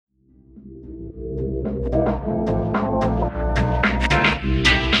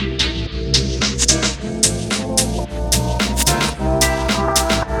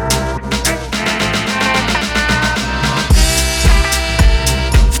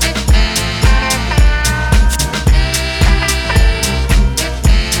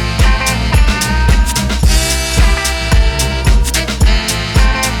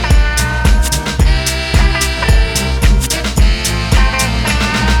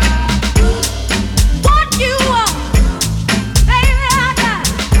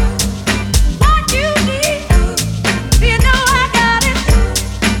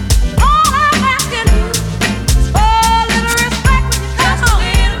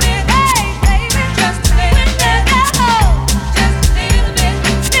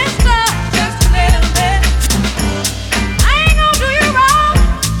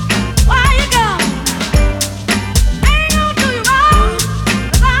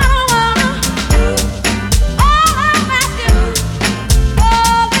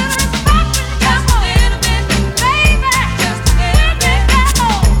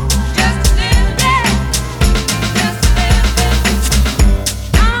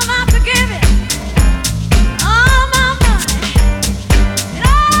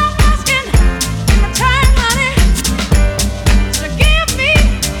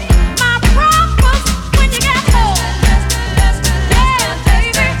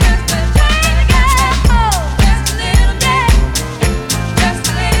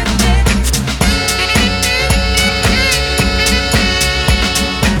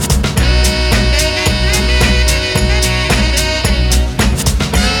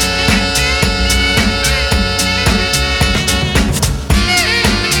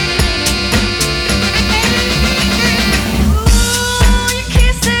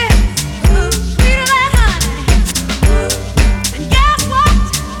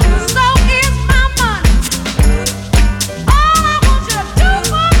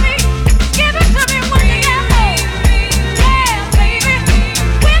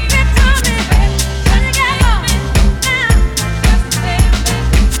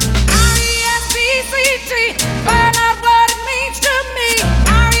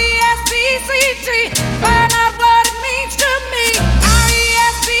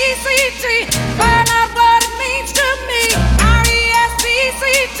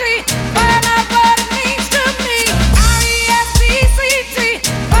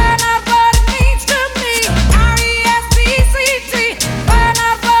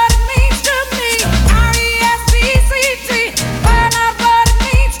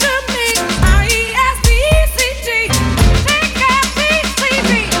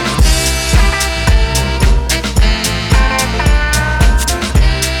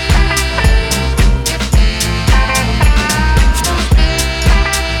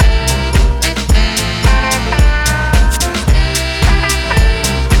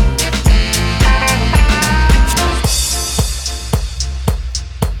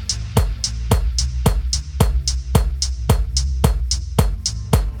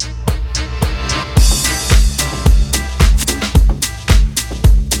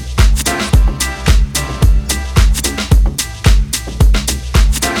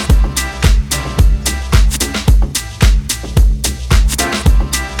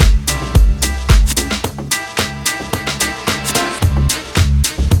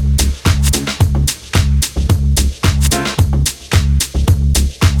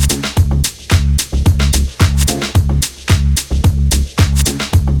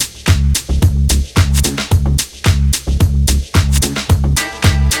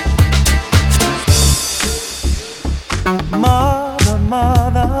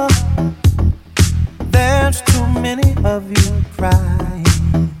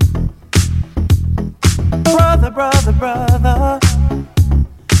Brother, brother, brother,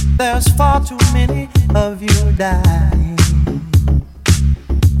 there's far too many of you dying.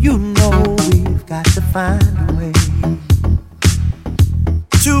 You know we've got to find a way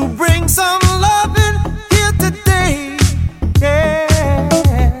to bring some loving here today.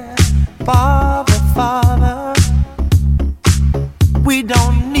 Yeah, Father, Father, we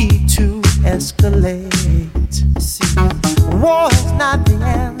don't need to escalate. See, war is not the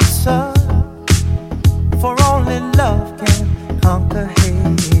answer, for only love can conquer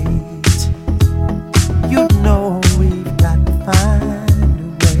hate. You know we've got to find a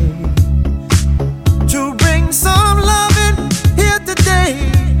way to bring some loving here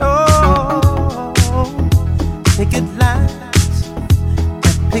today. Oh, picket lines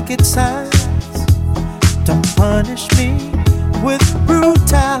and picket signs, don't punish me with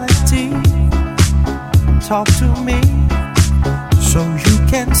brutality. Talk to me so you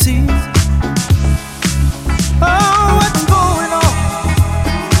can see. Oh, what's going on?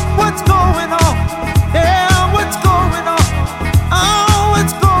 What's going on? Yeah, what's going on? Oh,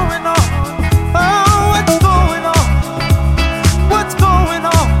 what's going on? Oh, what's going on? What's going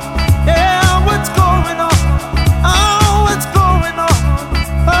on? Yeah, what's going on? Oh, what's going on?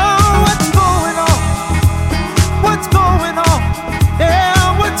 Oh, what's going on? What's going on?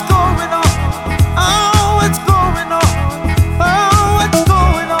 Yeah, what's going on? Oh, what's going on? Oh, what's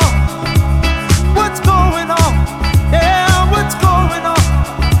going on? What's going on? Yeah, what's going on?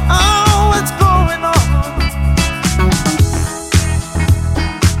 Oh, what's going on?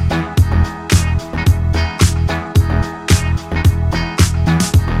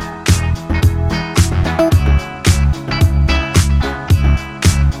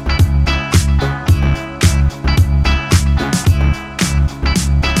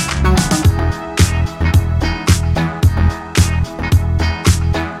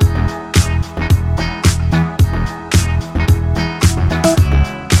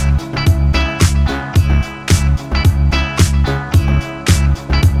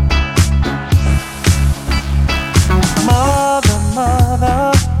 Mother,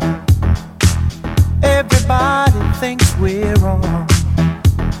 mother, everybody thinks we're wrong.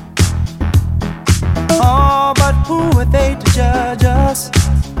 Oh, but who are they to judge us?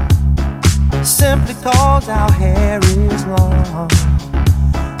 Simply cause our hair is long.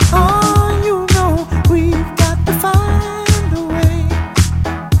 Oh, you know we've got to find a way,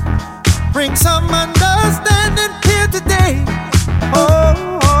 bring some understanding here today.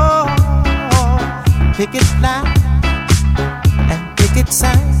 Oh, oh, oh. Picket line and picket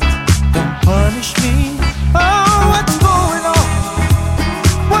signs, don't punish me. Oh, what's going on?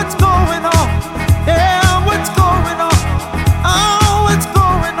 What's going on? Yeah, what's going on? Oh, what's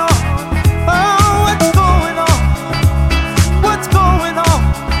going on? Oh, what's going on? What's going on?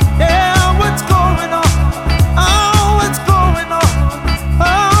 Yeah, what's going on? Oh, what's going on?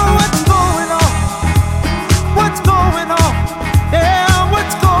 Oh, what's going on? What's going on? Yeah,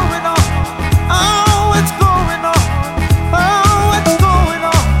 what's going on? Oh, what's going on? Oh, what's going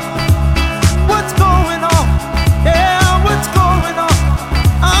on? What's going on? Yeah, what's going on?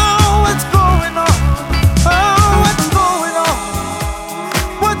 Oh, what's going on? Oh, what's going on?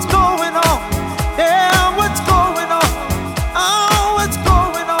 What's going on? Yeah, what's going on? Oh, what's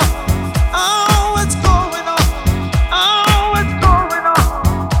going on? Oh, what's going on? Oh, what's going on?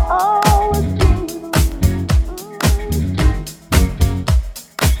 Oh, what's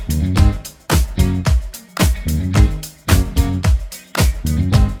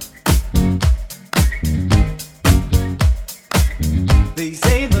They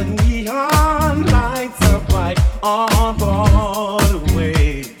say the neon lights are bright on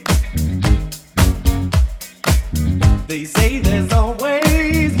Broadway. They say there's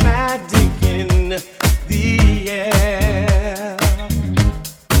always magic in the air.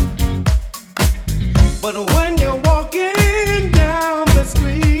 But when you're walking down the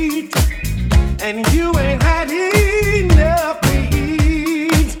street and you ain't had enough to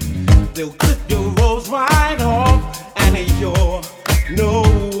eat, they'll clip your rose right off and you're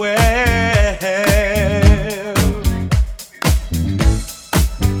nowhere.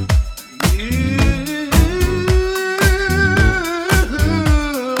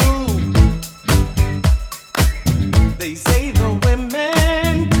 They say the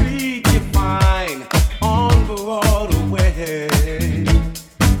women treat you fine on Broadway,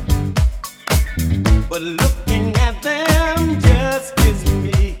 but looking at them just gives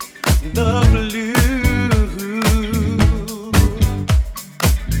me the blues.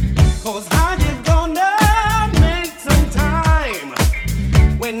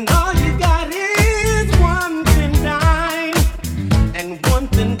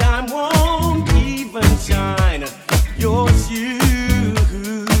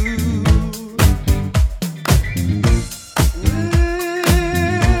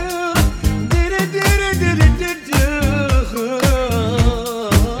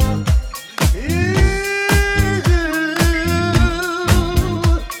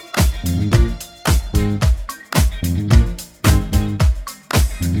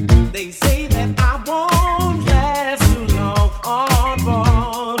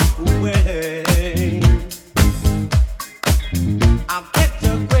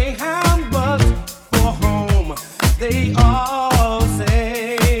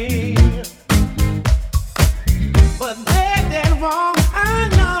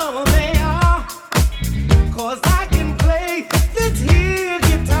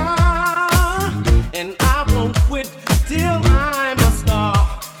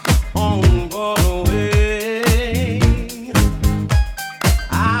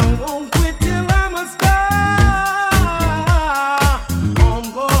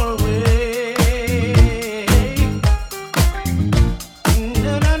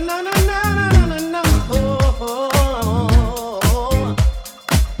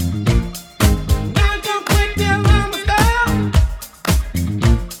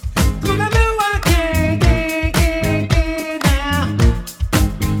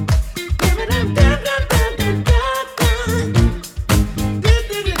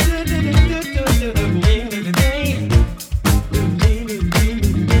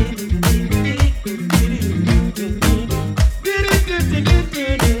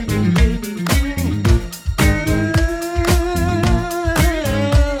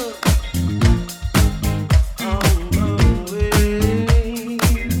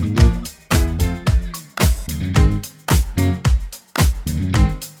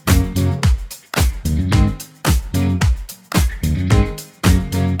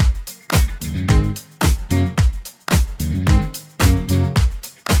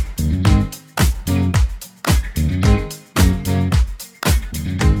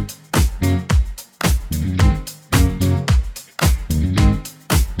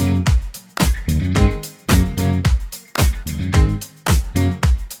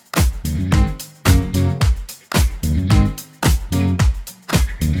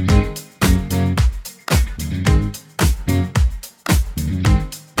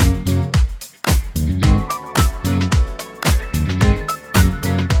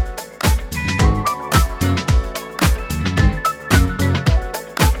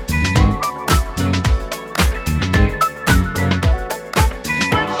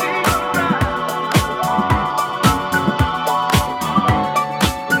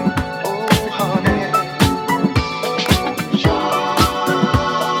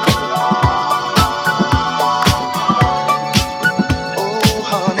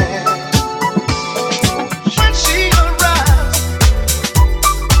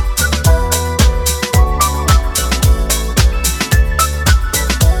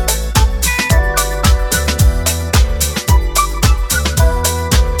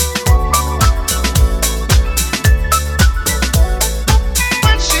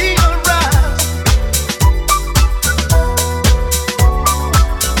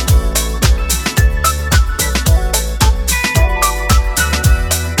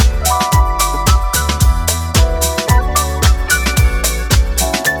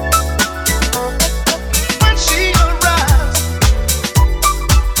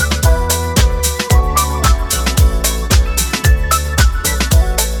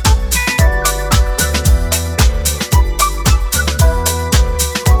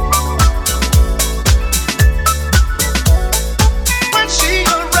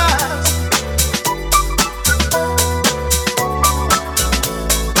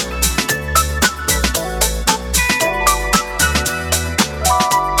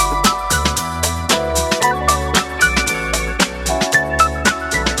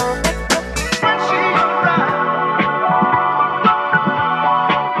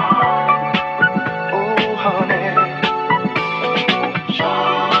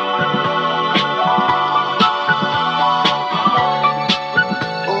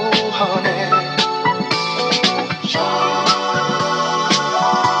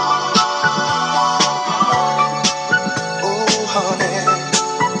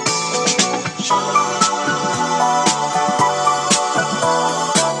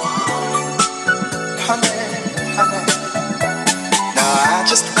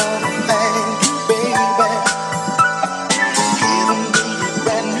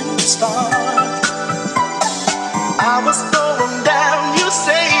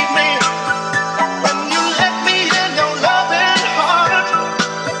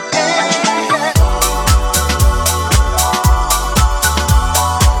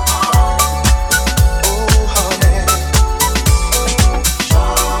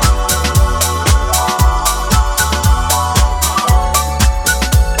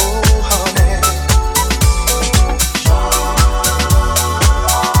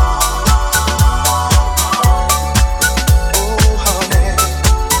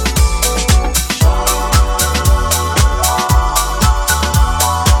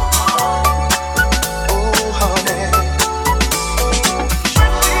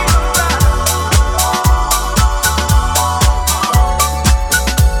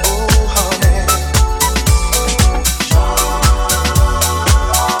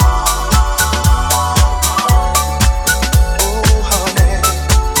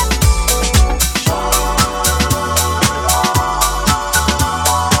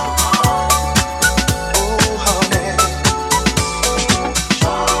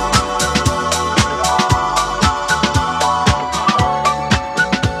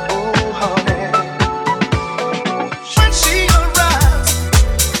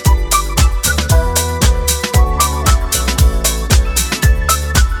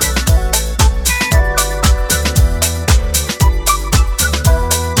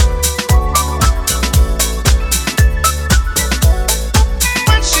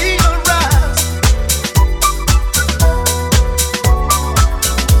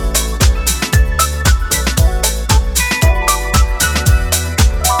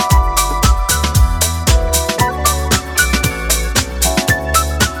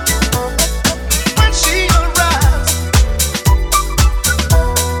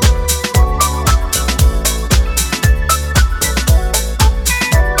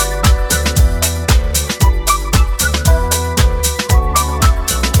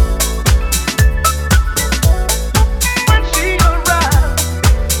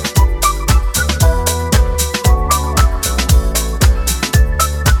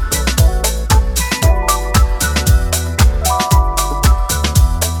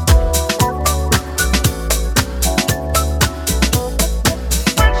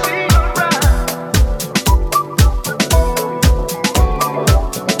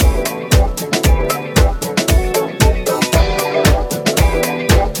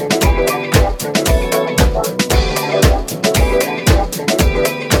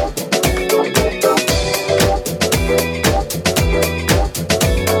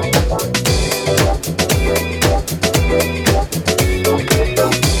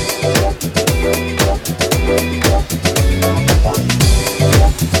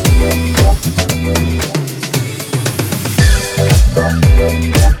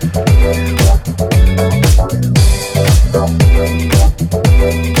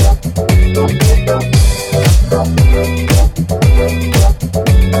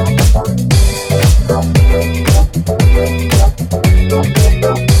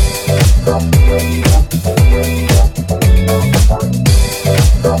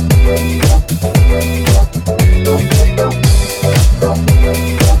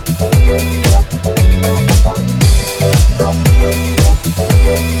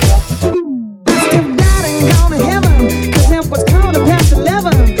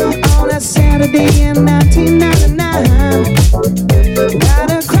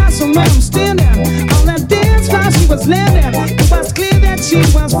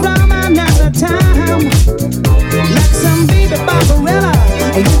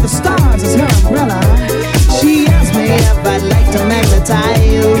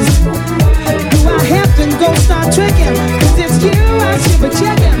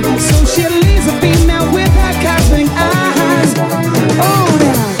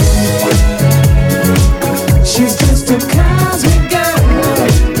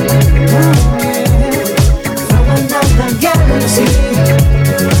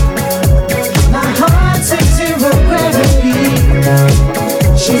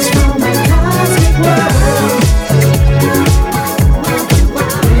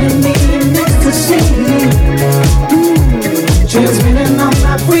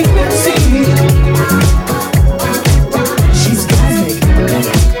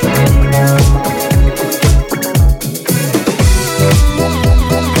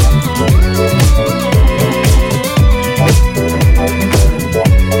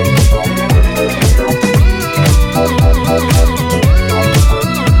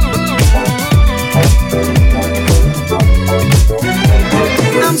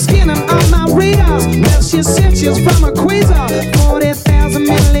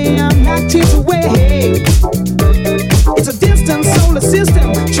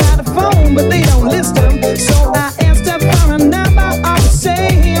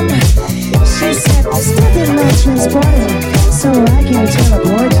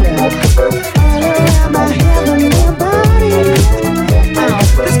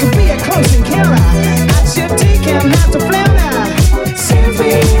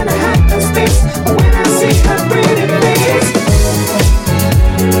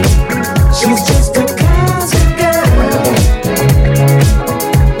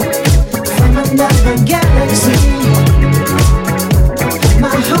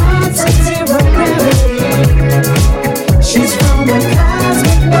 She's from the cosmos.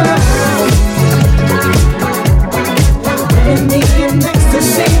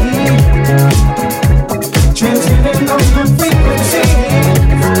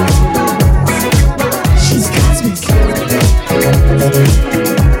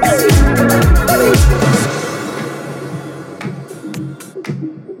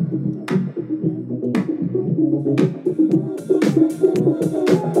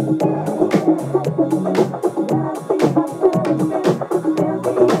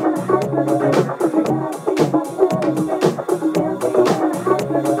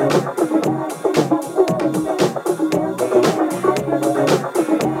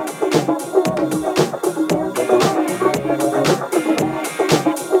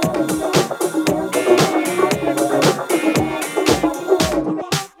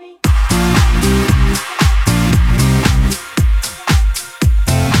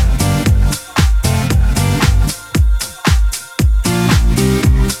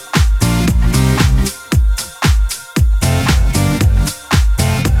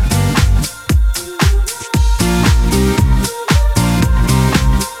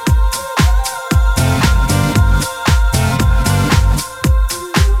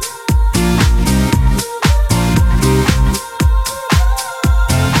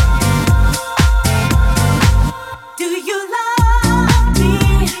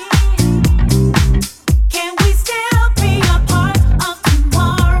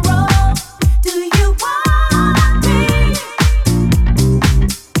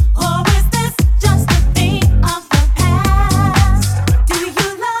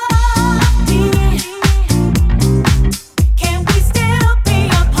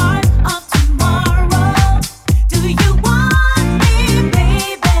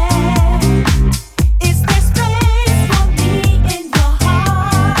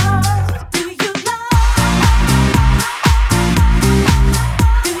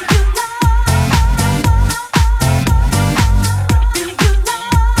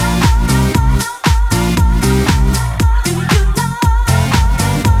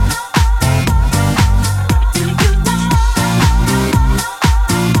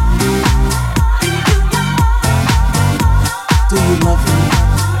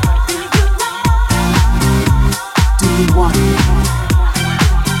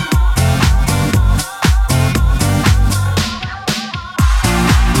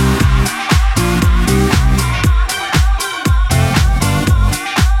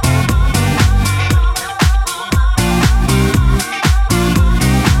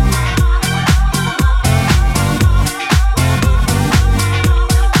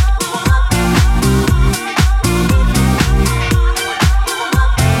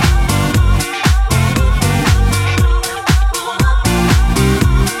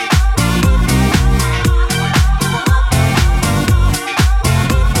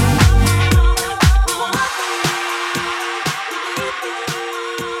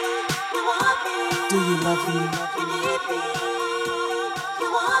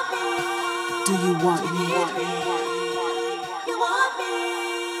 do you want me? You want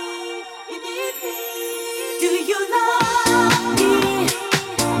me, you need me. Do you love me?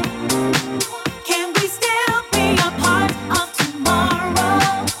 Can we still be a part of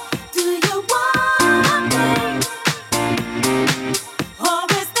tomorrow? Do you want me? Or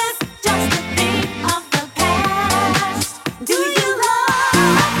is this just a thing of the past? Do you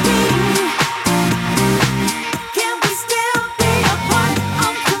love me? Can we still be a part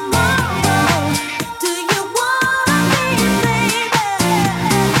of tomorrow? Do you want me, baby?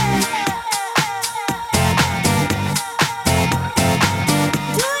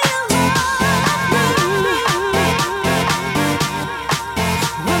 Do you love me?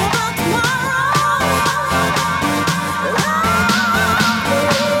 What about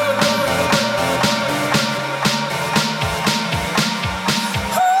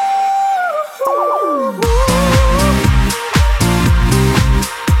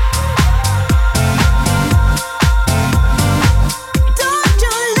Don't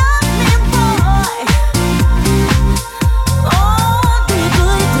you love me, boy? Oh, do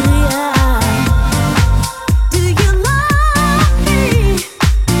ya? Do you love me?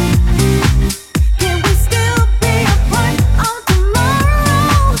 Can we still be a part of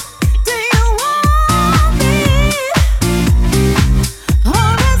tomorrow? Do you want me?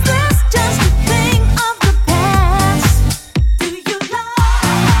 Or is this just a thing of the past? Do you love?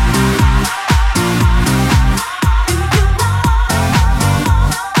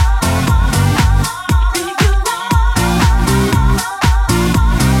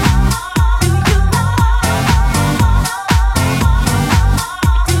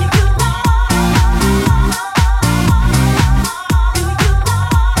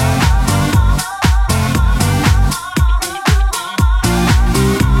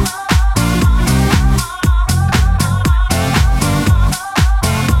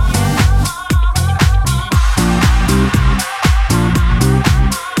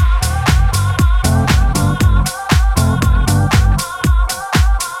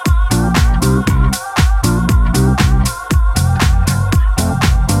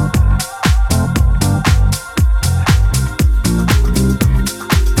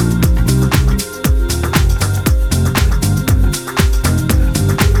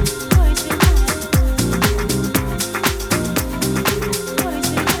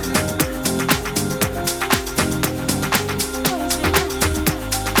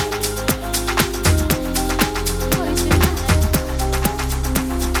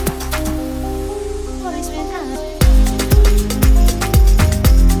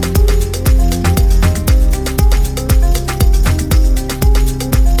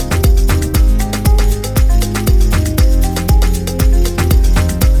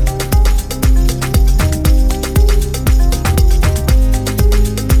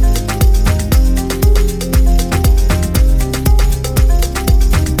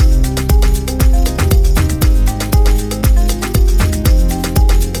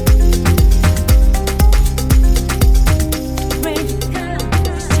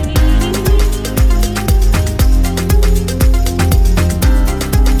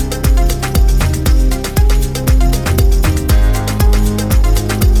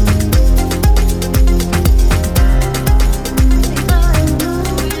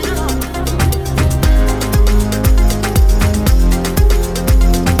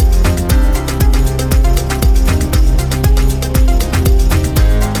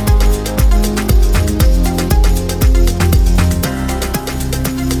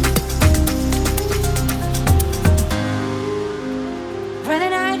 Friday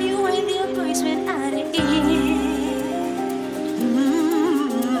night, you and your boys went out to eat.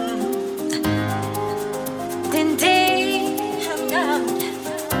 Then they hung out,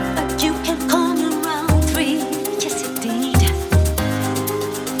 but you kept coming around 3. Yes, you did.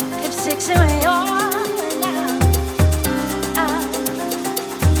 If 6 and we all went out,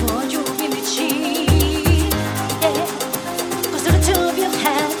 boy, you really cheat. Yeah, 'cause the two of you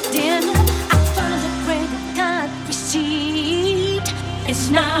had dinner. I followed the credit card receipt. It's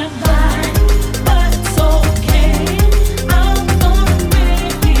not right, but it's okay. I'm gonna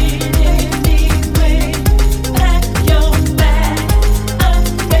make it anyway. Pack your bag up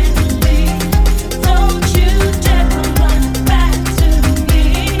and leave. Don't you dare come running back to me.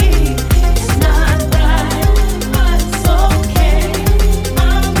 It's not right, but it's okay.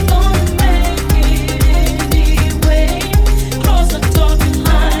 I'm gonna make it anyway. Close the door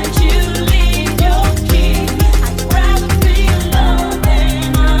behind you, leave your key. I'd rather be alone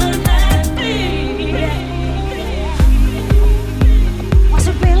than unhappy.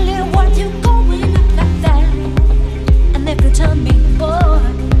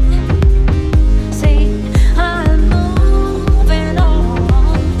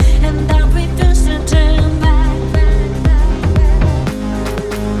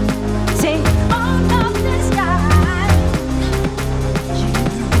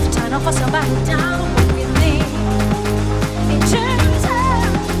 for somebody down with me. It turns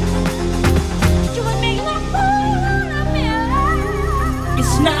out you and me like fool of me.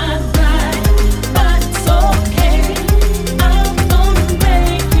 It's not right, but it's okay. I'm gonna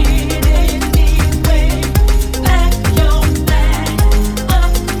make it anyway. Pack your bag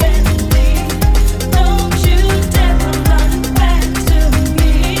up and leave. Don't you dare run back to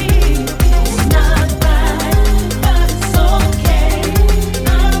me. It's not right, but it's okay.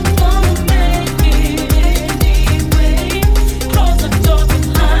 I'm gonna make it anyway. Close the door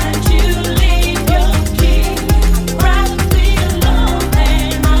behind you, leave your key. I'd rather be alone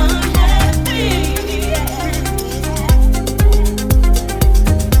than unhappy.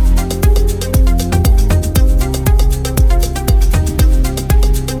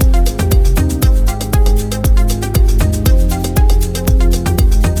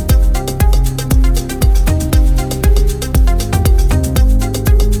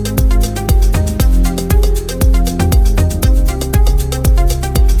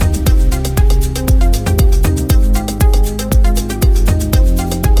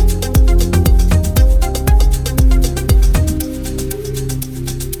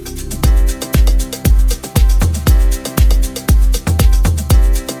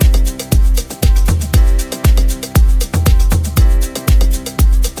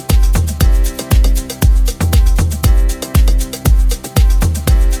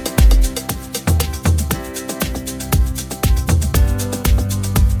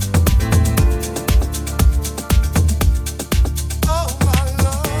 Oh my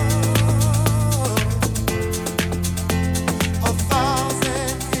love, a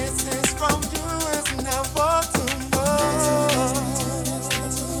thousand kisses from you is never too much.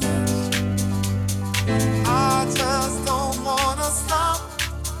 I just don't wanna stop.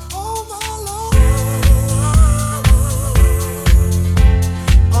 Oh my love,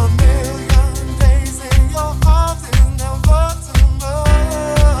 a million days in your arms is never too much.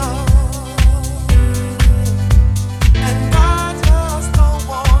 And I just don't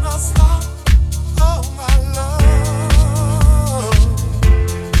wanna stop. Oh my love,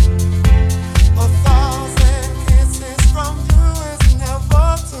 a thousand kisses from you is never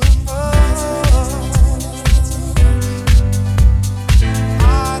too much.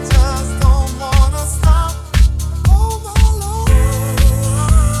 I just don't wanna stop. Oh my love,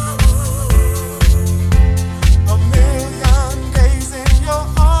 a million days in your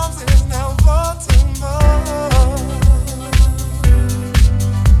arms is never too much.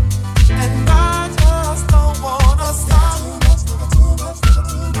 And I just don't wanna stop. Too much,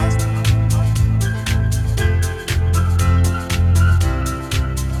 too much.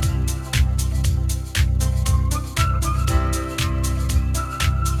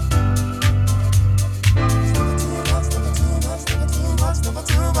 Never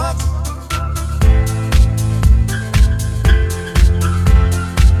too much.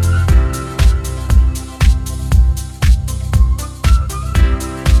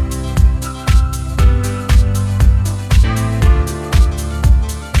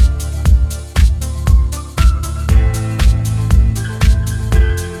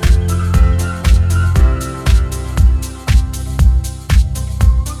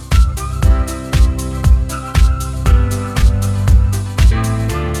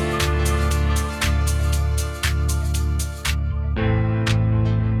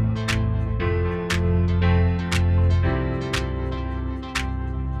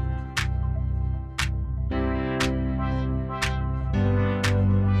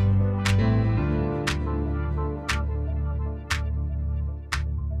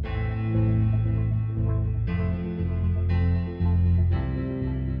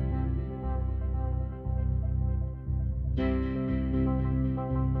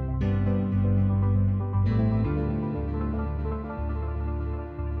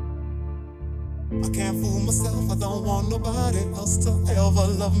 I can't fool myself, I don't want nobody else to ever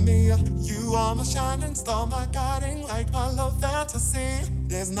love me. You are my shining star, my guiding light, my love fantasy.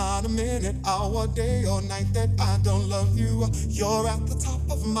 There's not a minute, hour, day or night that I don't love you. You're at the top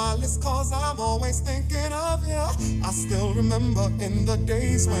of my list cause I'm always thinking of you. I still remember in the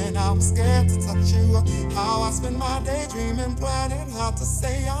days when I was scared to touch you, how I spent my day dreaming, planning how to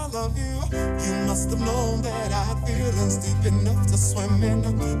say I love you. You must have known that I had feelings deep enough to swim in.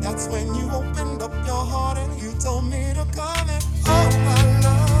 That's when you opened up your heart and you told me to come in. Oh my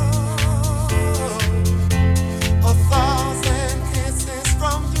love, a thousand kisses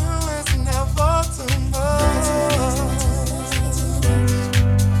from you is never too much.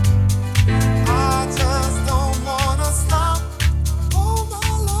 I just don't wanna stop. Oh my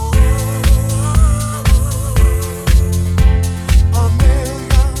love, a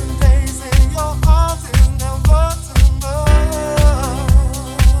million days.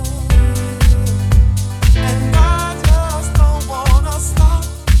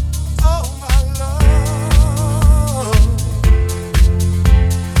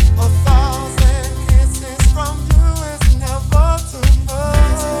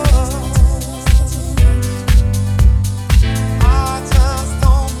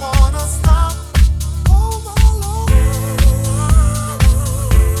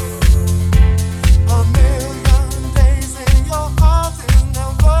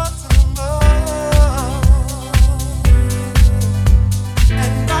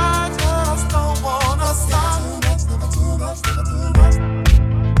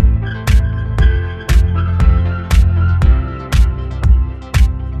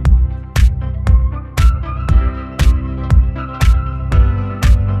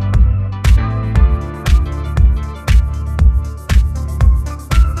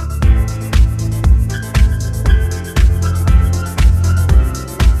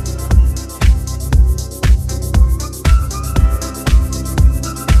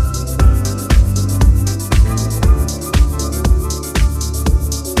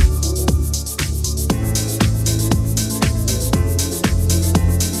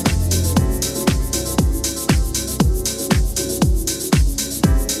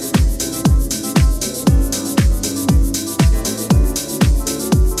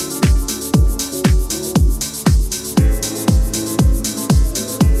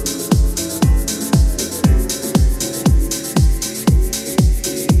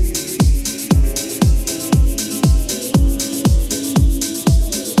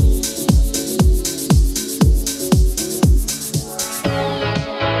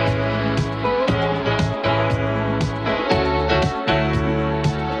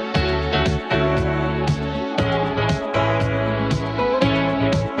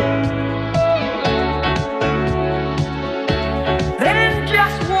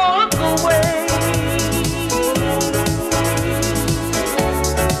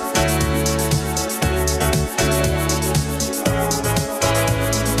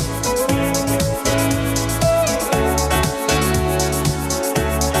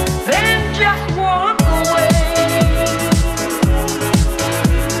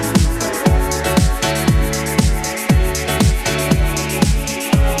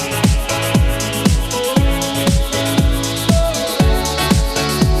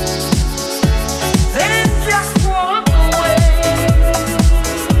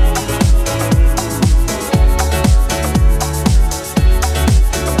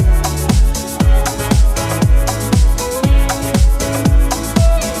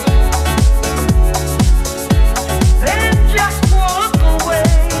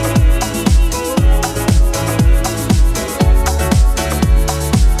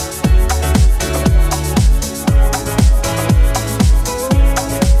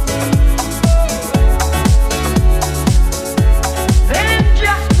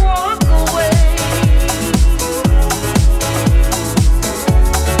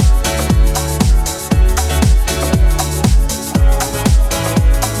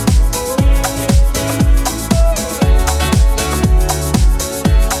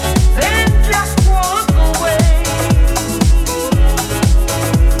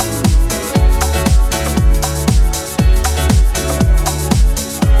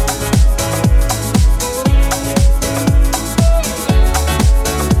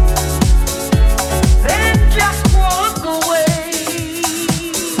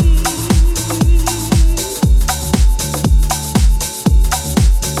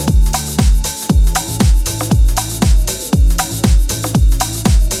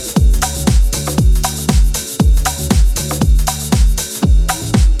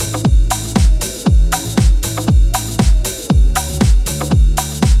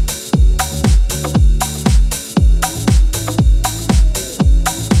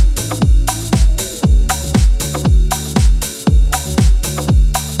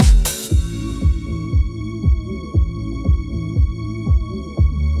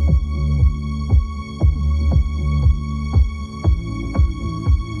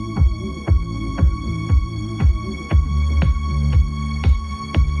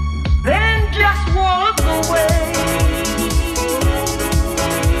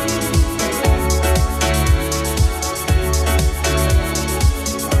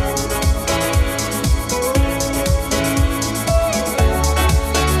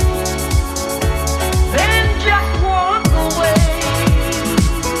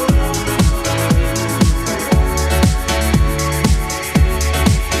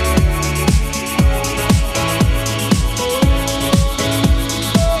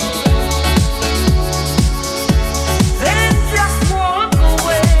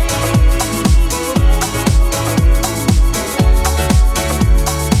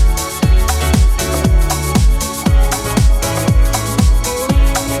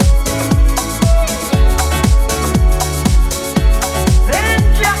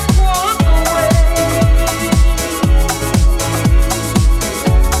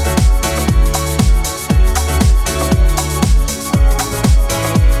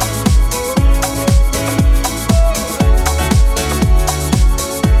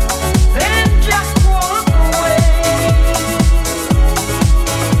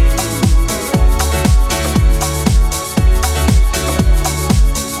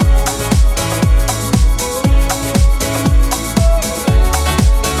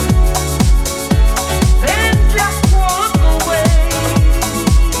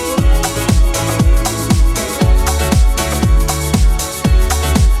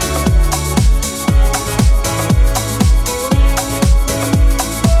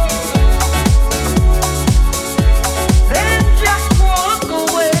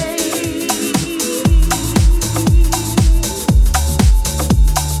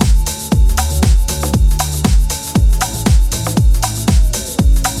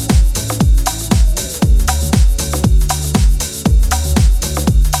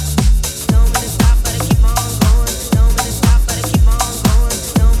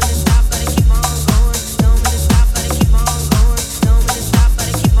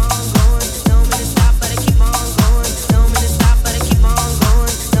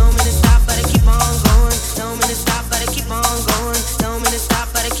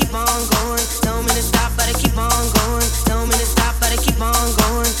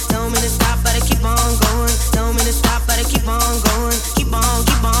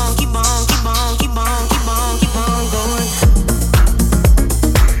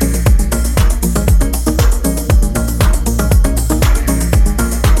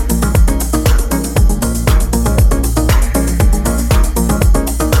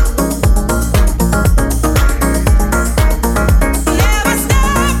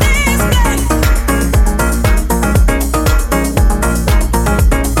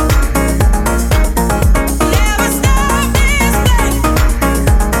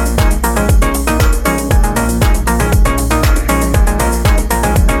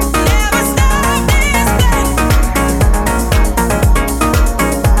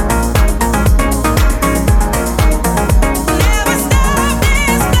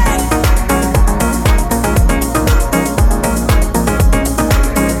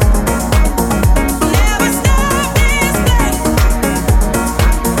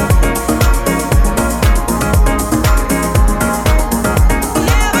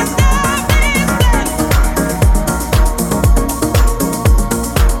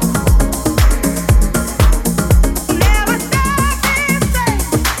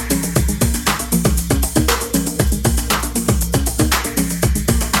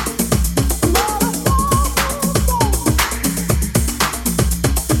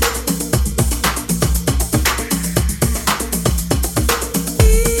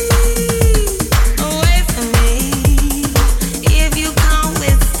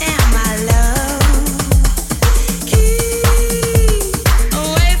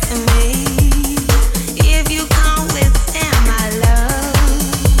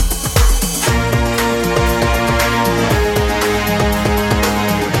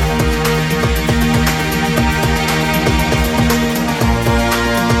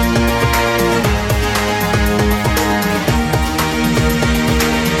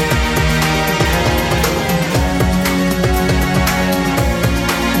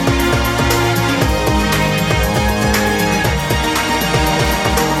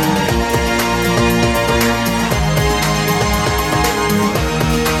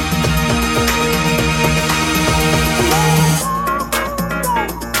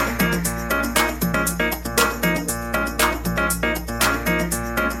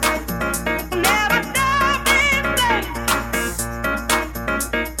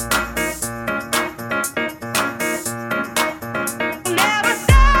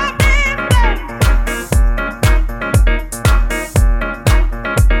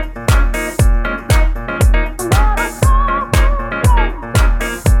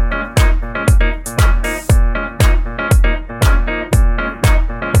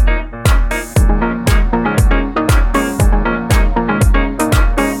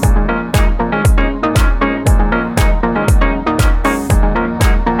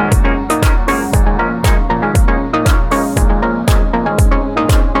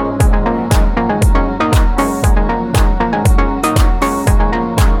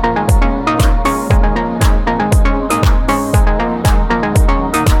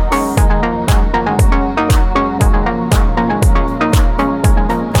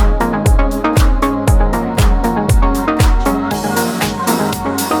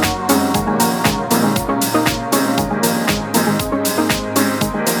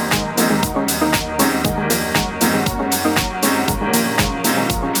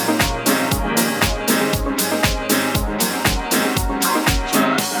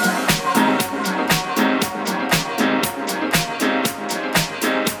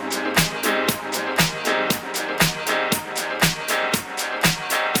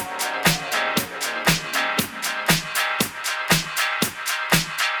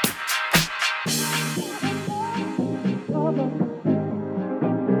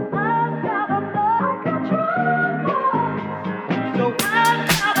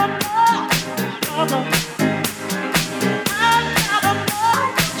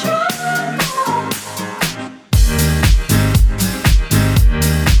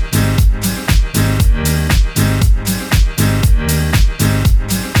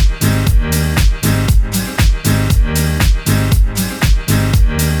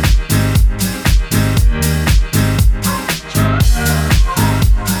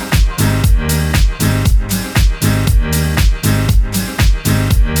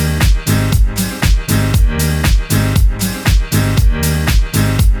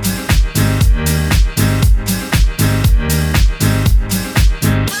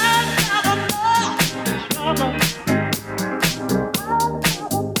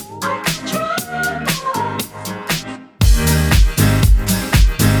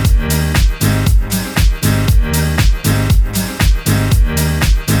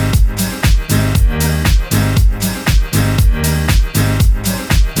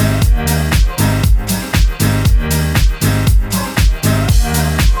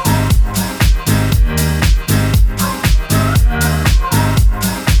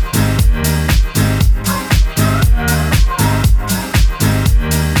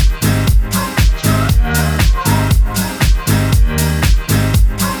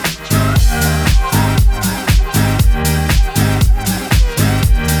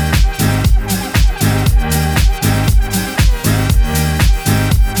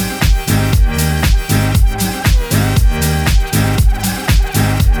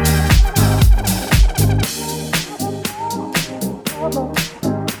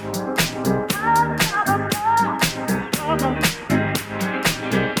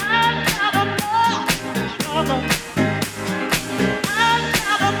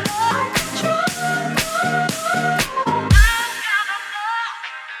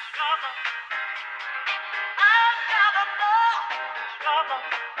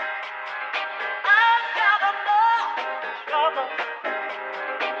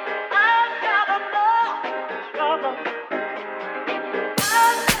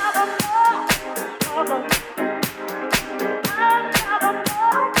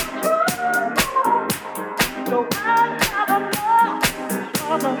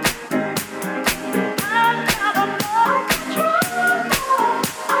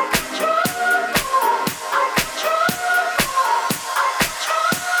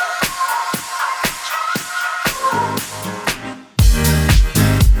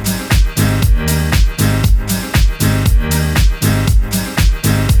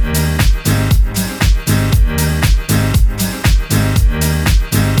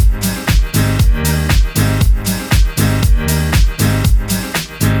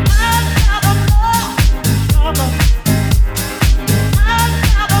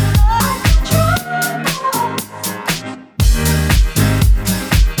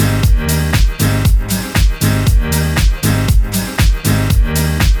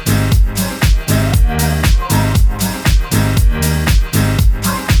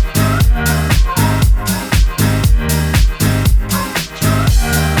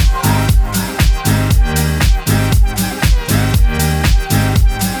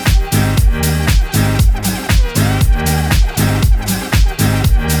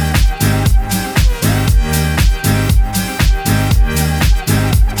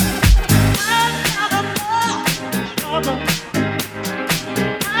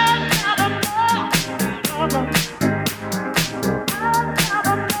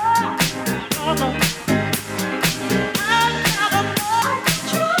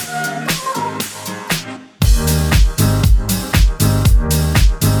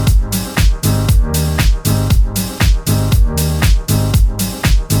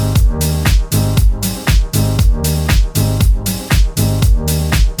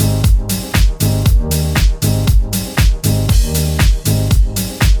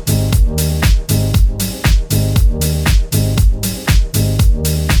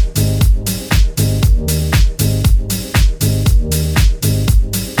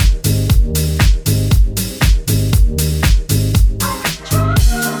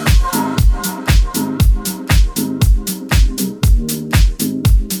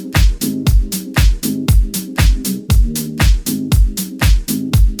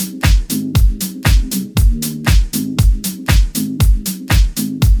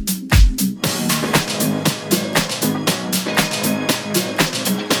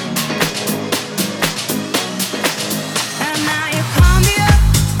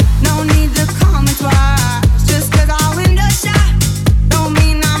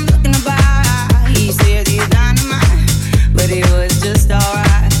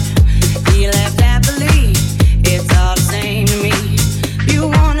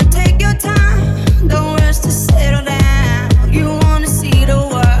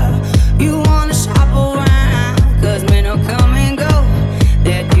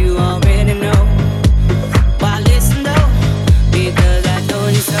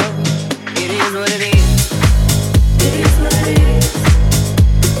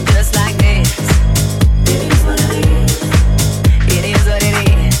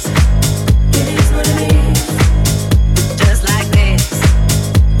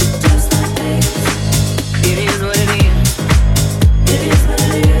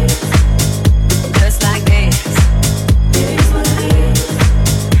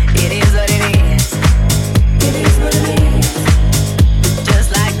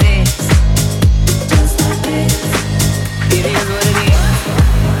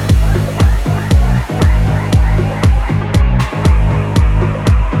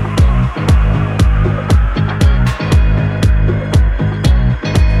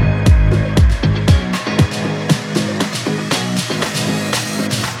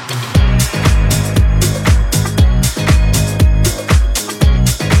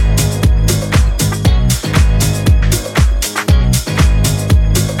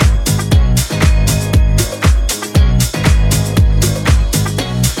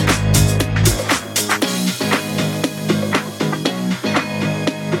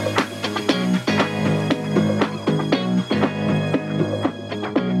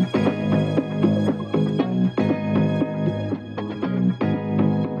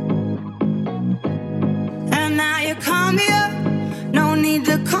 call me up. No need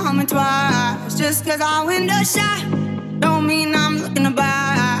to call me twice. Just cause our window shot don't mean I'm looking to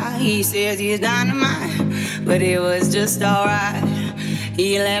buy. He says he's dynamite, but it was just alright.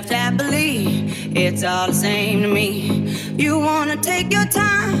 He left happily, it's all the same to me. You wanna take your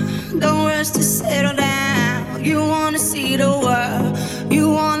time, don't rush to settle down. You wanna see the world, you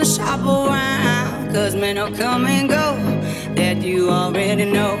wanna shop around. Cause men will come and go, that you already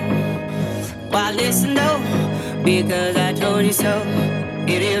know. Why listen though, because I told you so.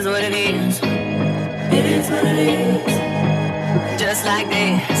 It is what it is, it is what it is. Just like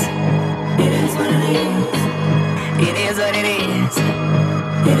this, it is what it is. It is what it is,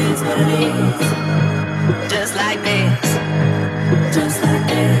 it is what it is. Just like this, just like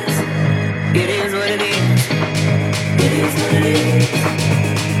this. It is what it is, it is what it is.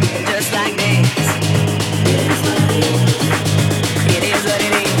 Just like this, it is what it is. It is what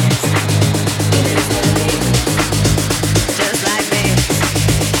it is, it is what it is. Just like this,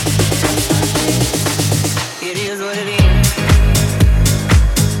 just like this. It is what it is.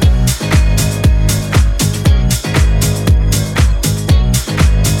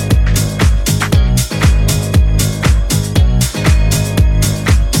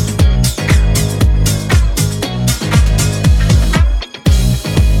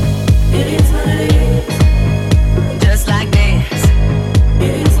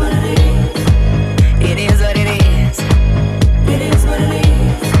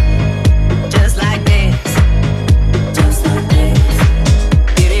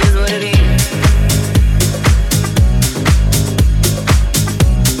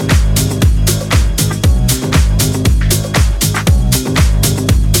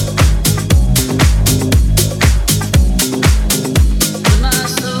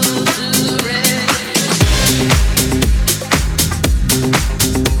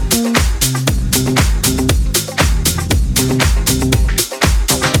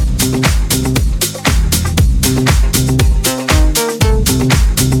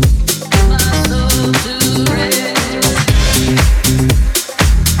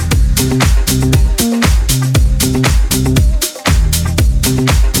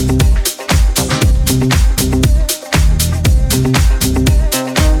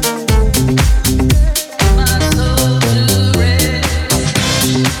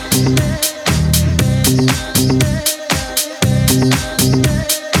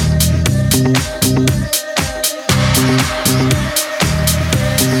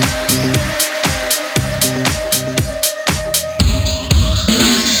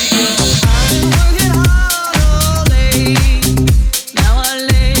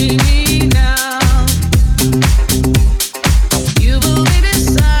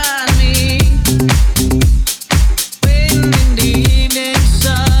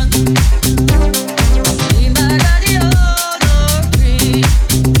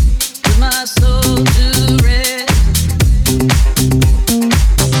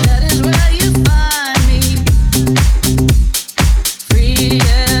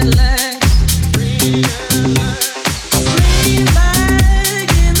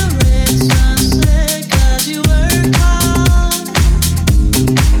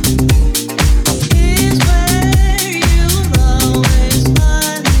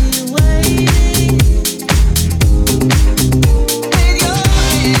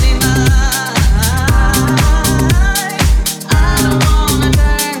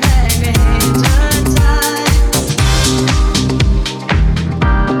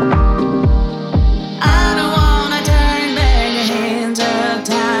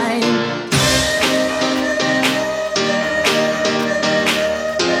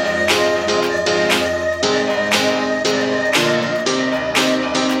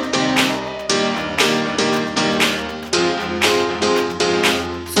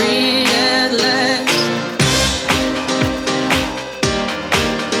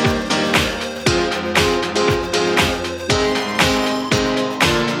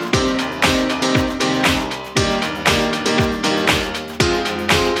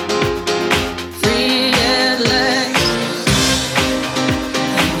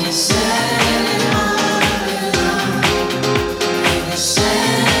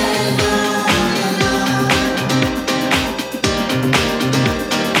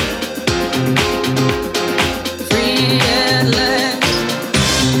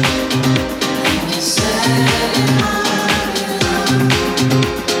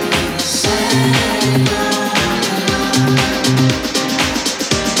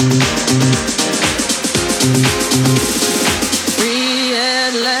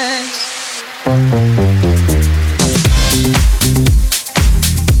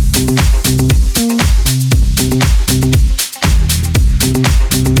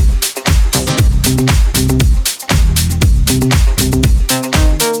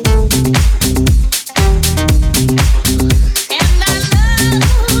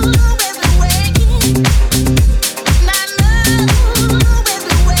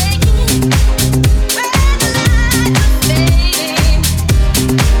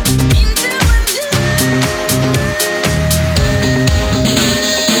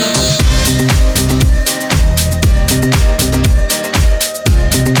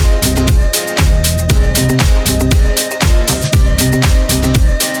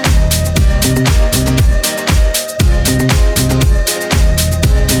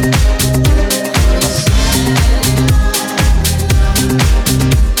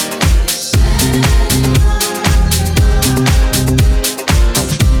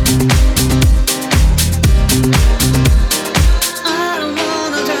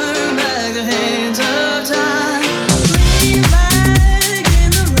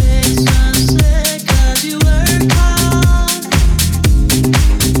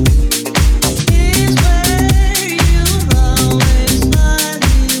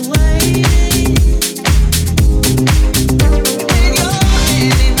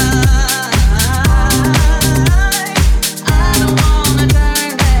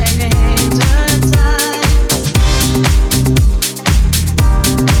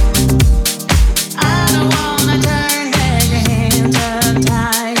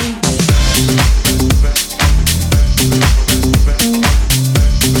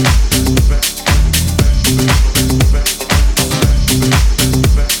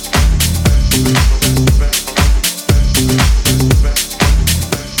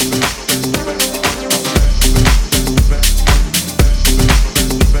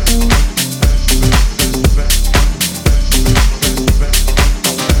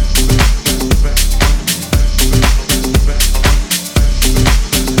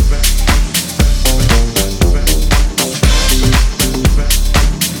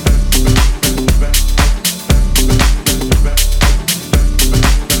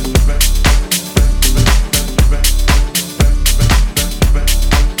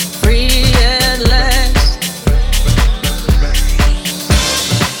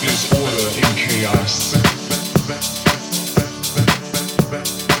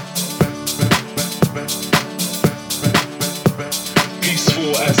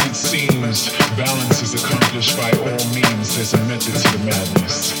 seems, balance is accomplished by all means. There's a method to the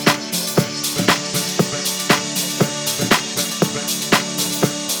madness.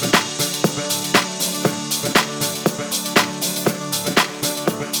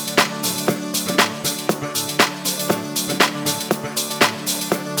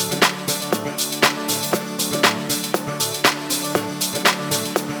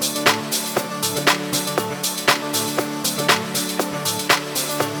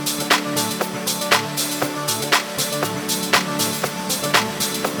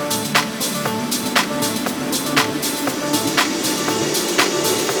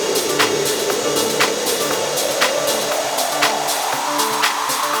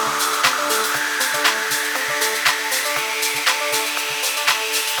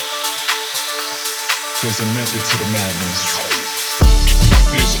 There's a method to the madness.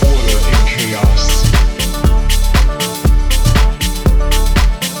 There's order in chaos.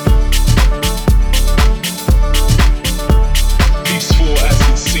 Peaceful as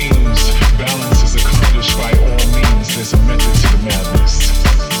it seems, balance is accomplished by all means. There's a method to the madness.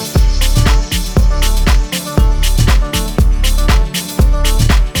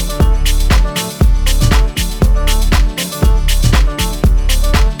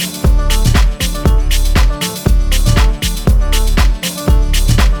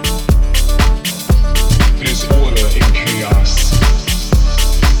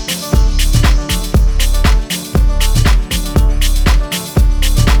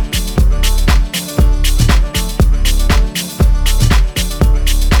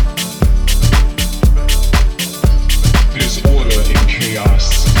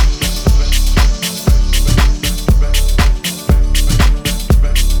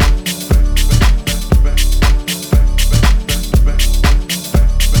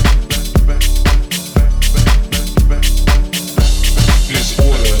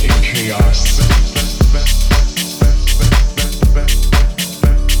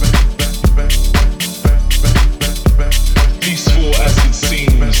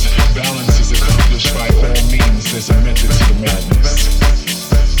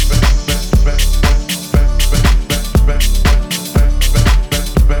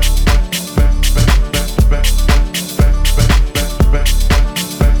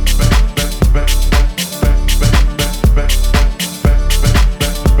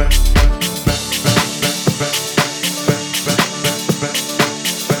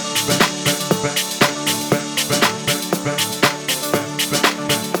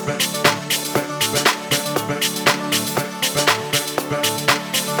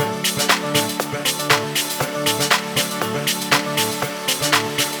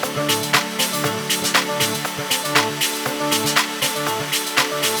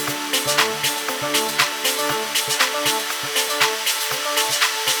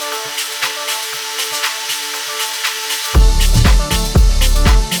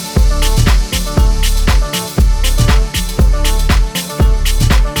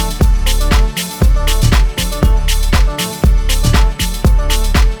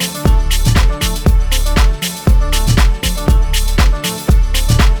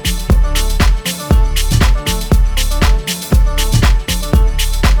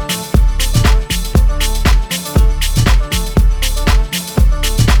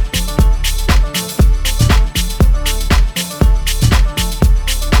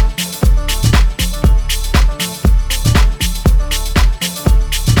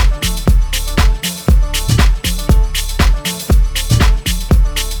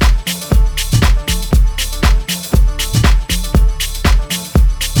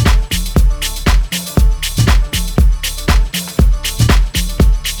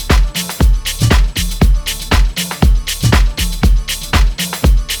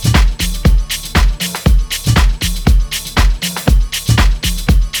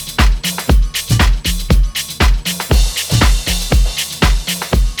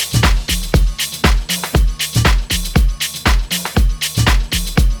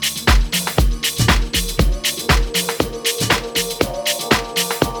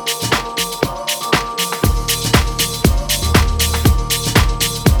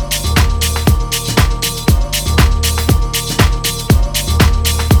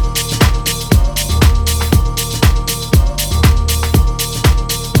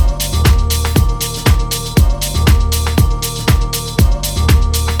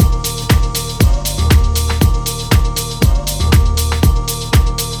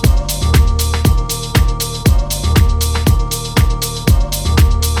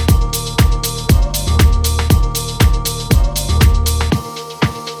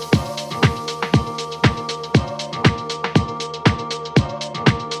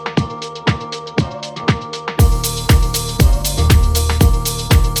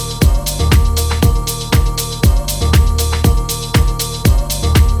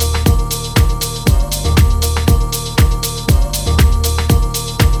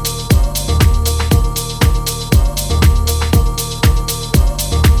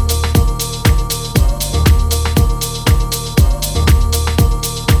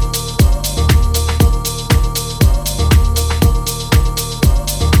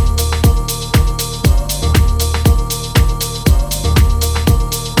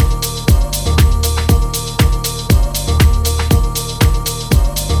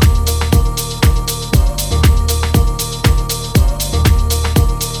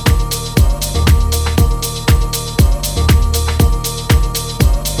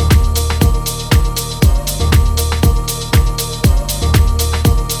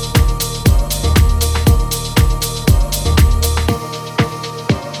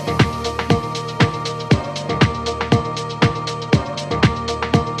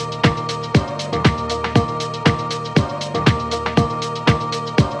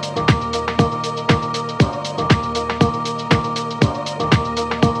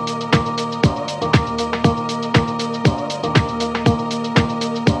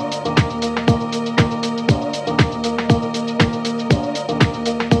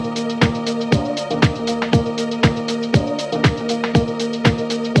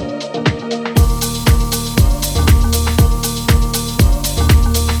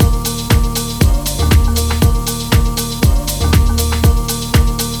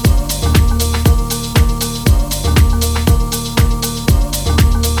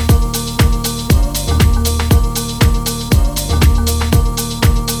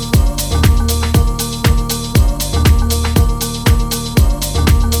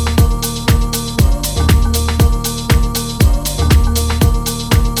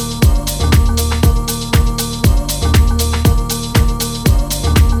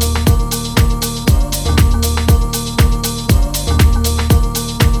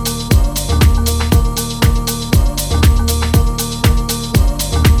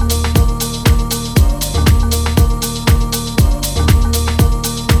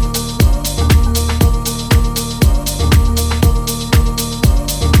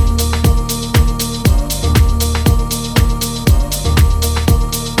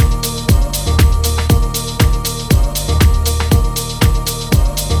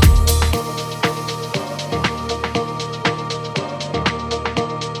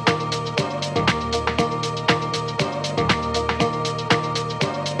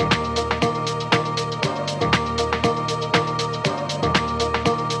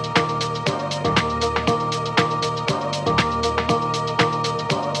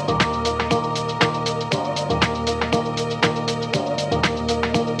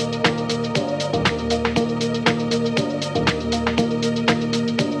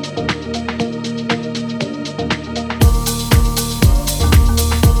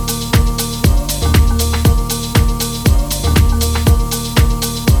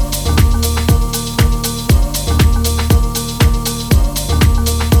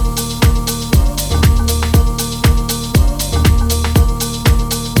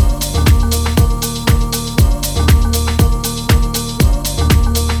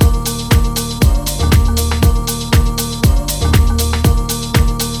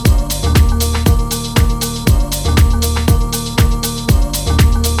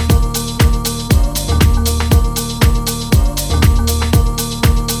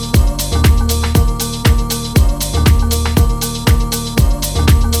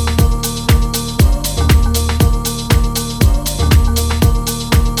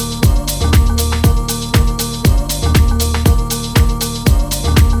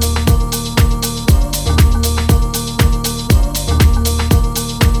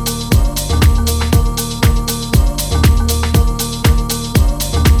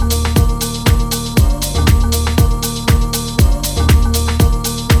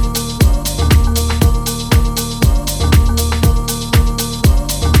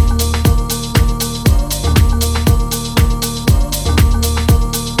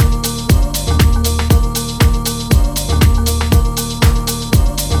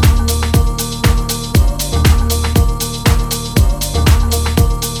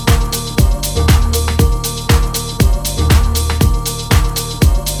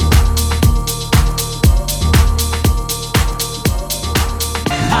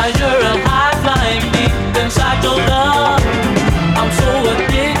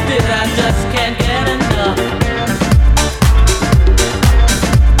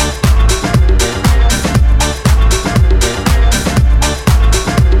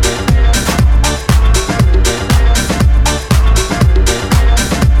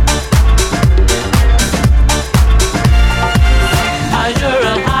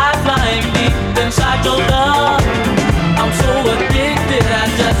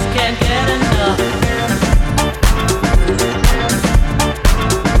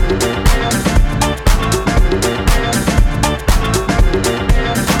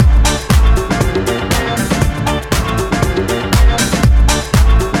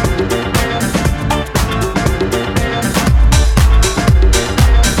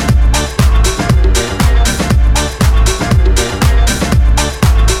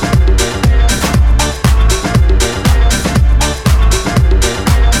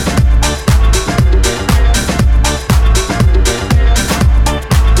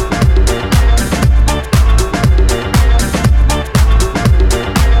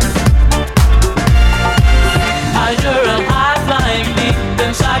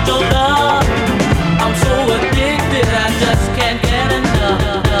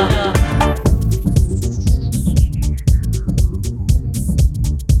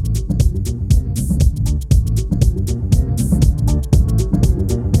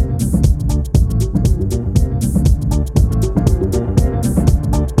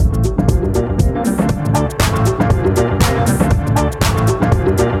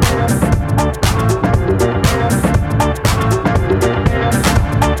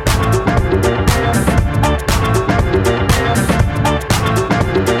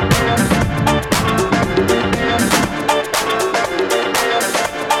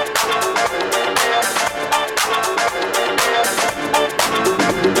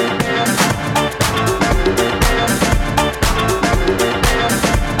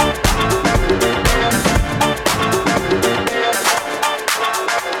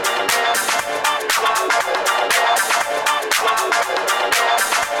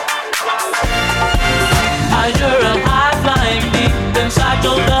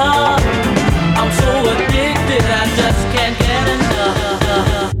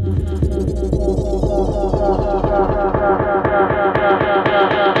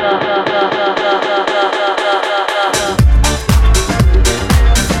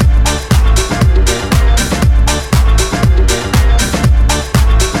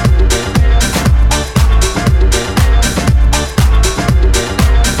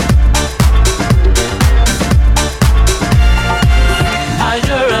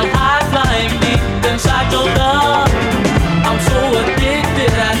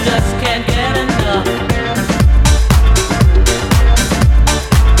 just can't get enough.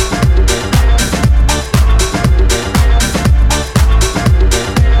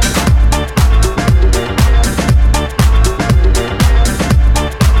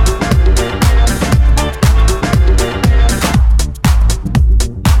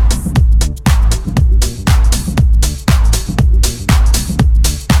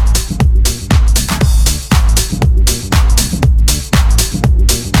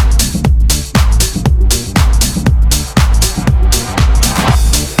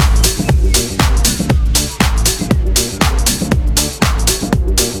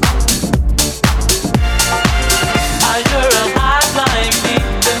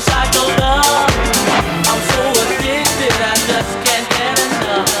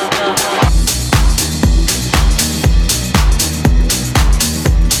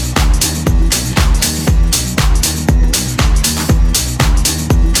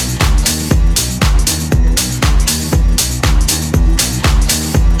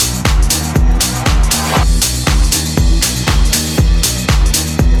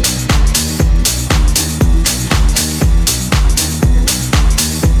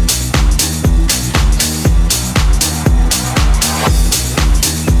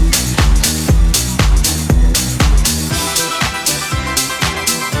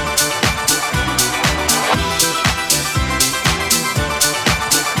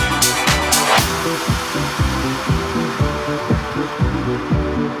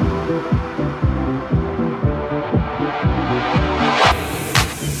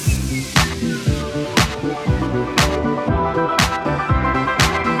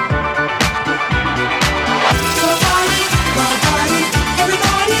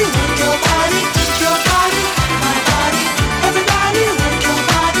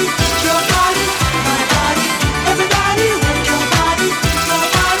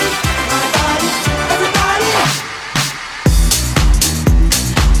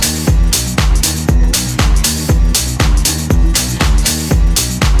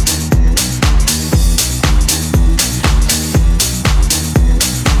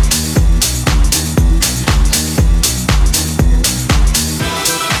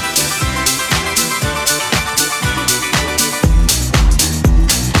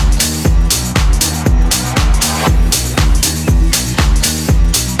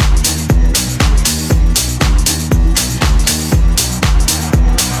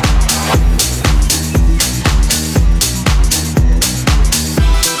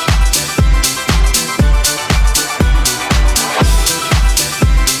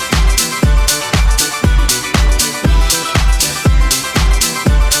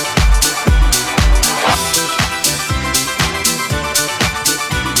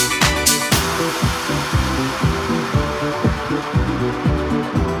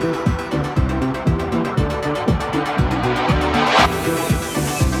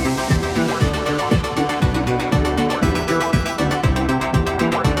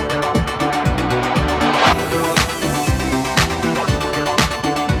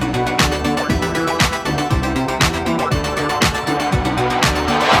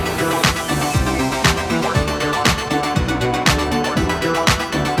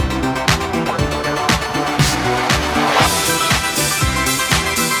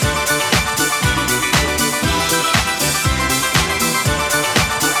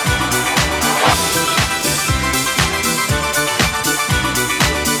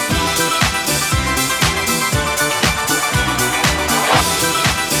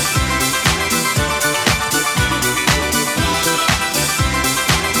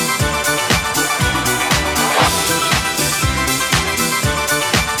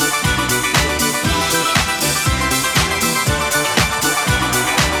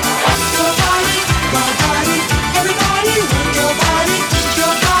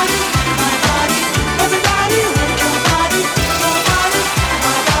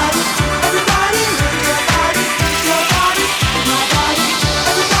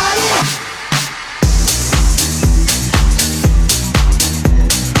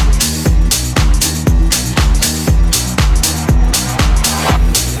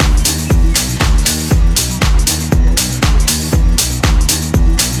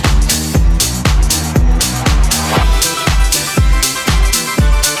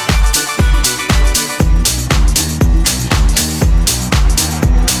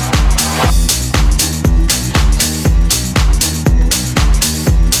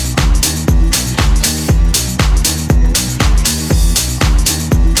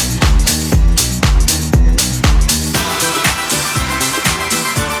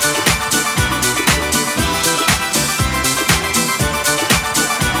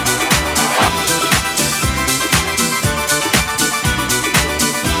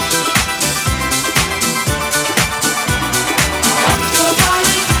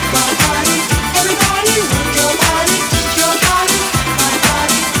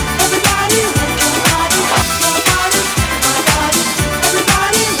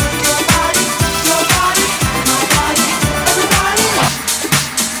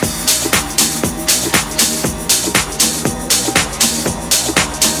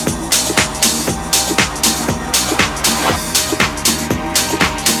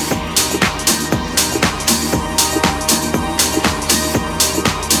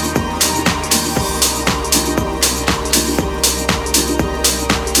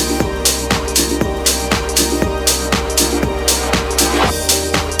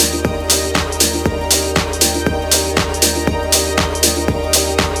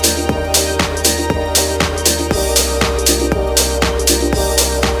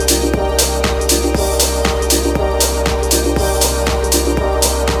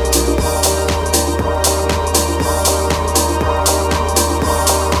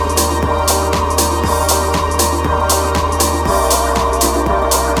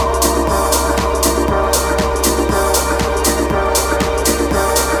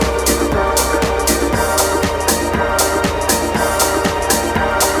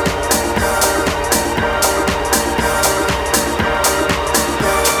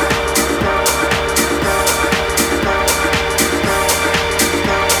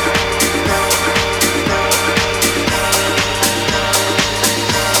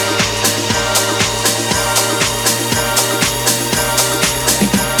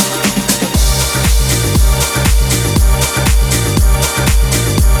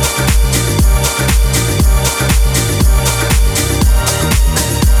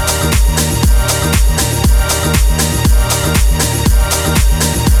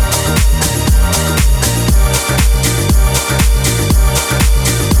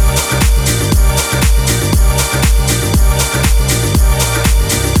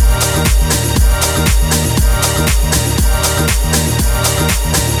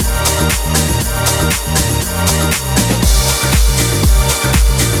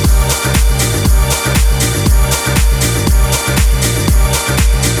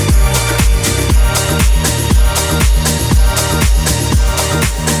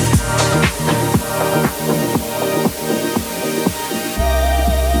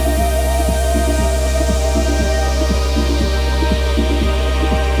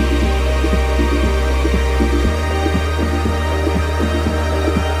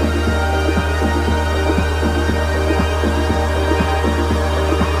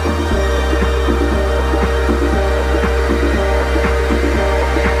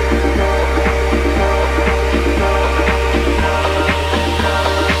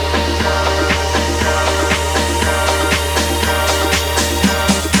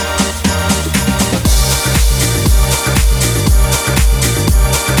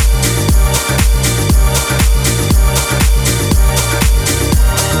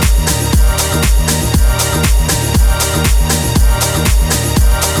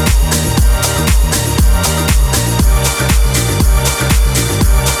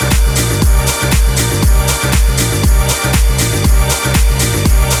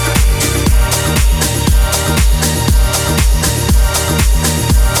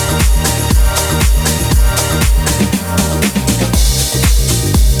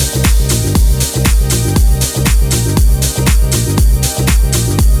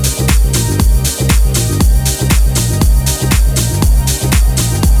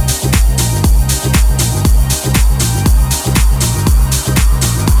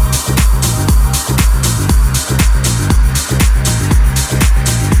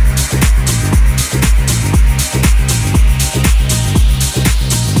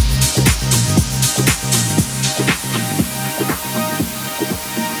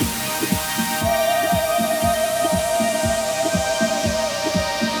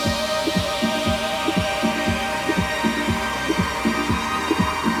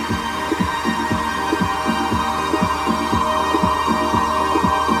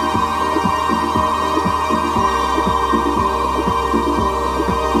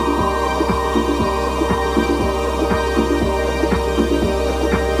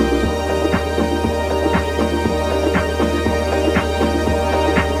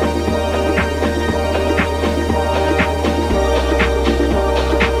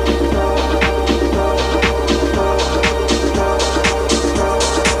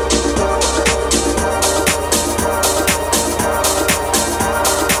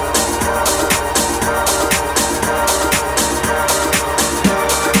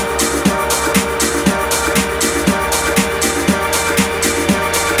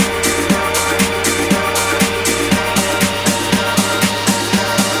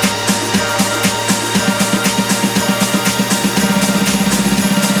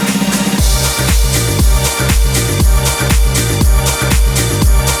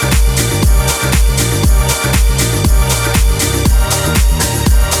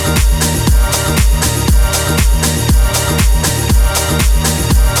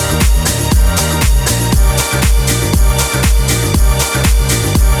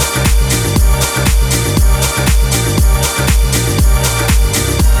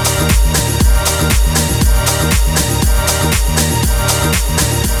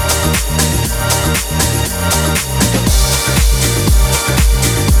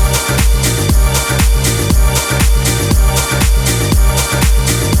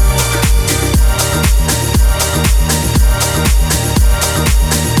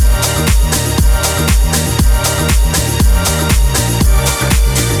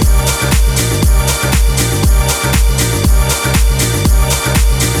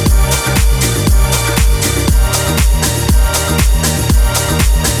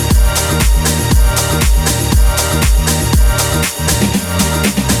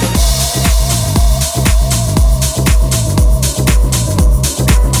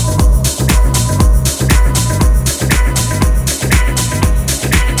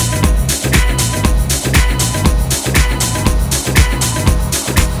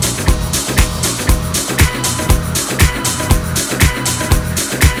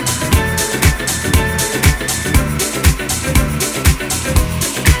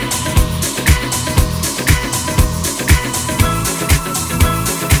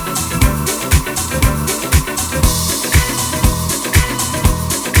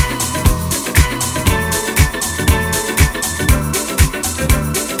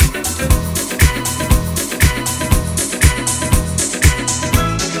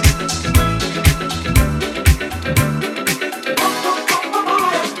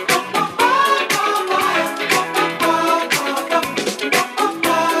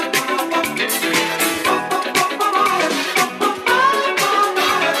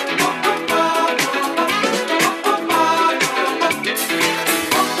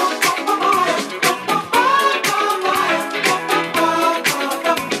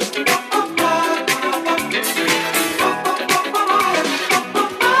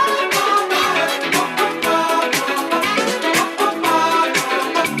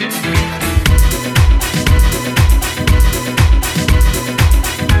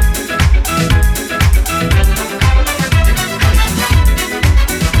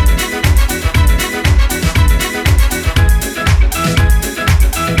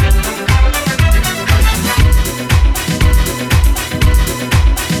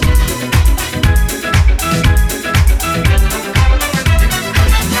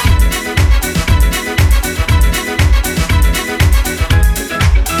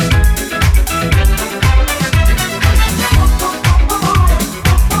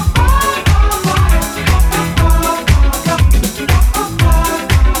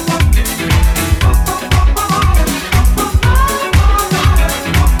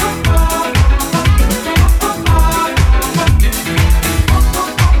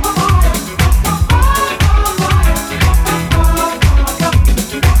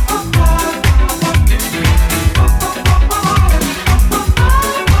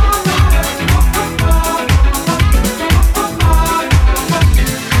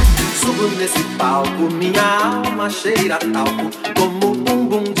 nesse palco, minha alma cheira talco, como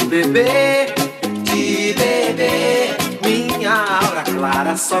bumbum de bebê, de bebê. Minha aura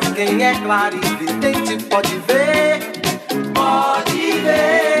clara, só quem é clarividente pode ver, pode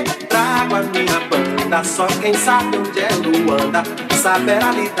ver. Trago a minha banda, só quem sabe onde é Luanda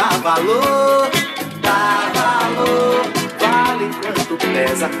saberá lhe dar valor, dá valor. Vale quanto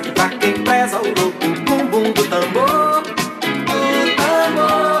pesa, pra quem preza o louco bumbum do tambor, do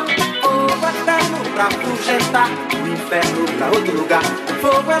tambor. Fogo eterno pra afugentar, o inferno pra outro lugar.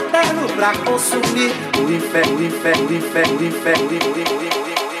 Fogo eterno pra consumir, o inferno, o inferno, o inferno, o inferno, o inferno, o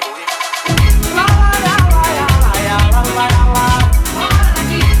inferno. La la la la la la la la la.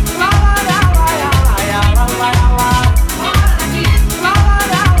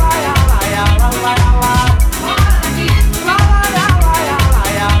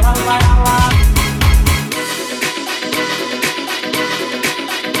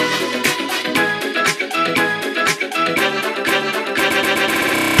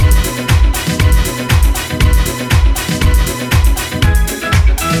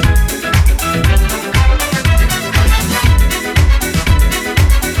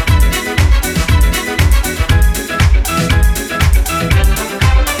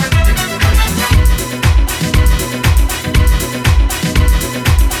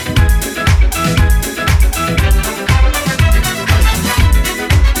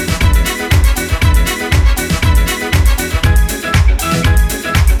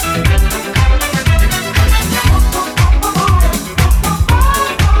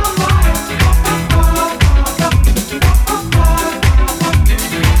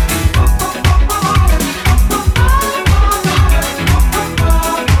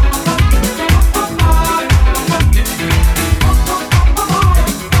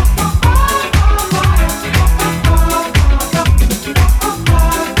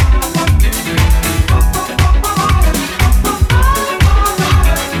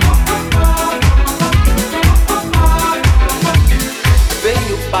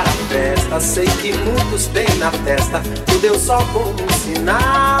 Sei que muitos têm na testa o Deus só como um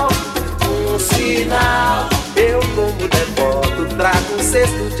sinal, um sinal. Eu como devoto trago um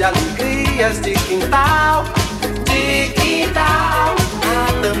cesto de alegrias de quintal, de quintal.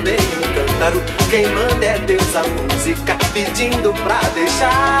 Há também um cântaro, quem manda é Deus a música, pedindo pra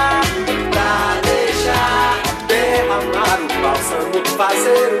deixar, derramar o bálsamo,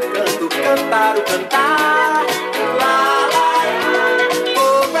 fazer o canto, cantar o cantar. Lá, lá,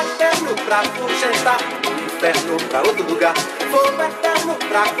 eterno pra afugentar, o inferno pra outro lugar. Fogo eterno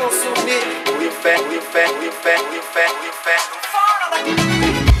pra consumir, o inferno, o inferno, o inferno, o inferno, o inferno. Fora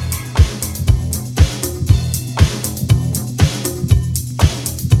daqui!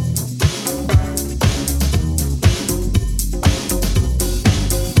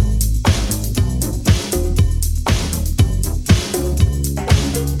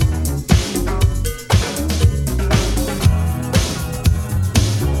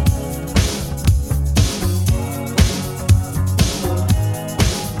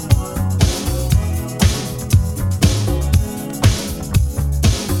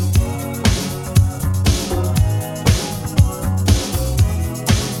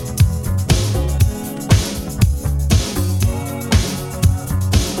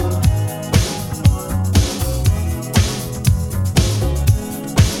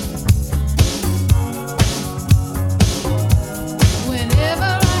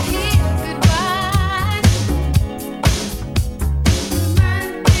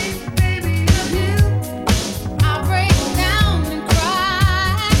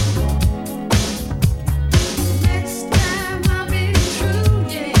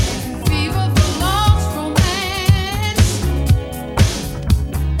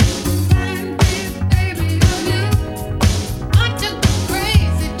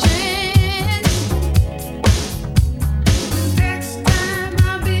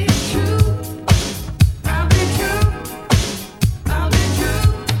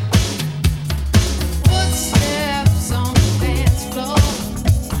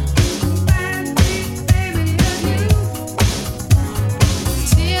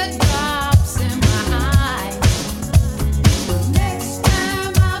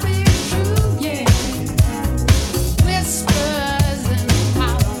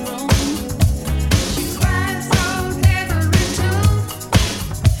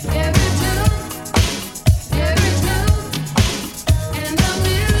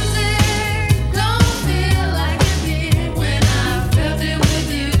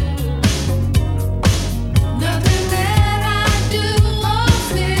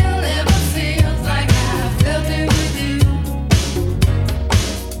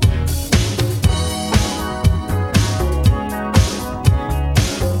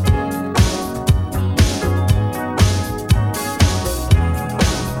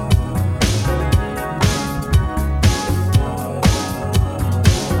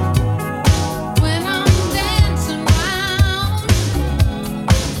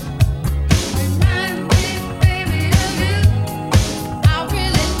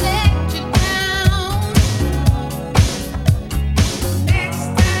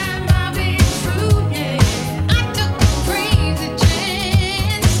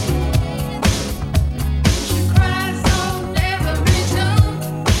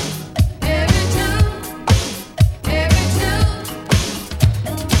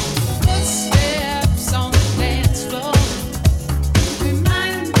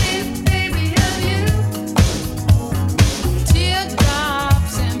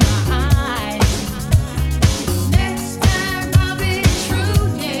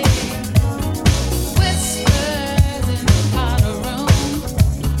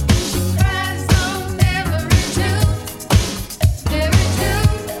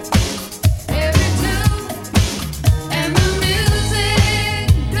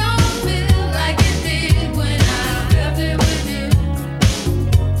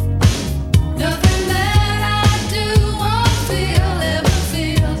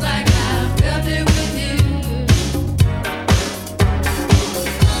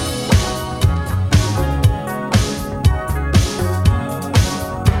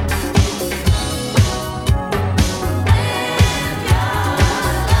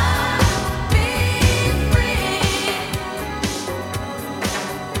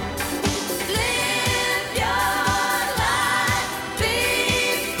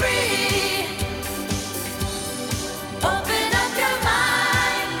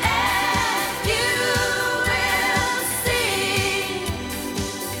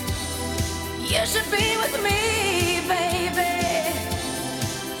 You should be with me, baby.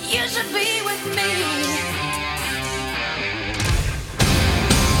 You should be with me.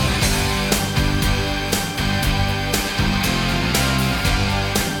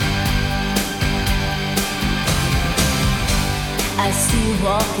 I see you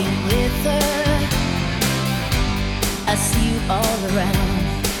walking with her. I see you all around.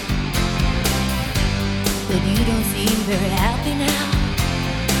 But you don't seem very happy now.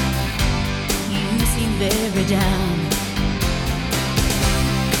 You seem very down.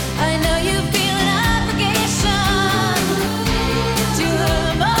 I know you feel an obligation to her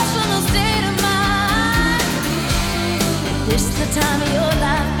emotional state of mind. This is the time of your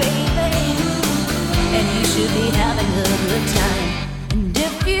life, baby, and you should be having a good time. And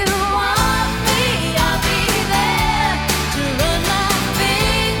if you want me, I'll be there to run my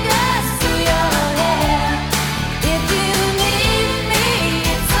fingers through your hair. If you need me,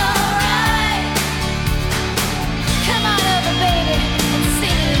 it's alright. Come on over, baby, and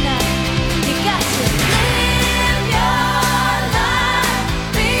sing it tonight. You got to live your life,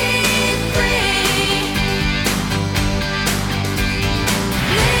 be free.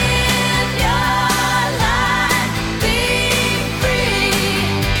 Live your life, be free.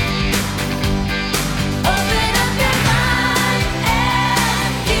 Open up your mind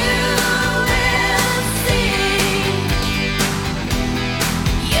and you will see.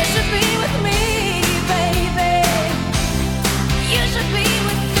 You should be with me, baby. You should be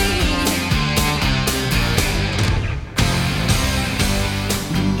with me.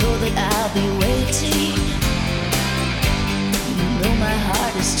 You know that I'll be waiting. You know my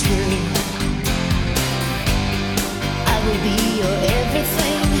heart is true. I will be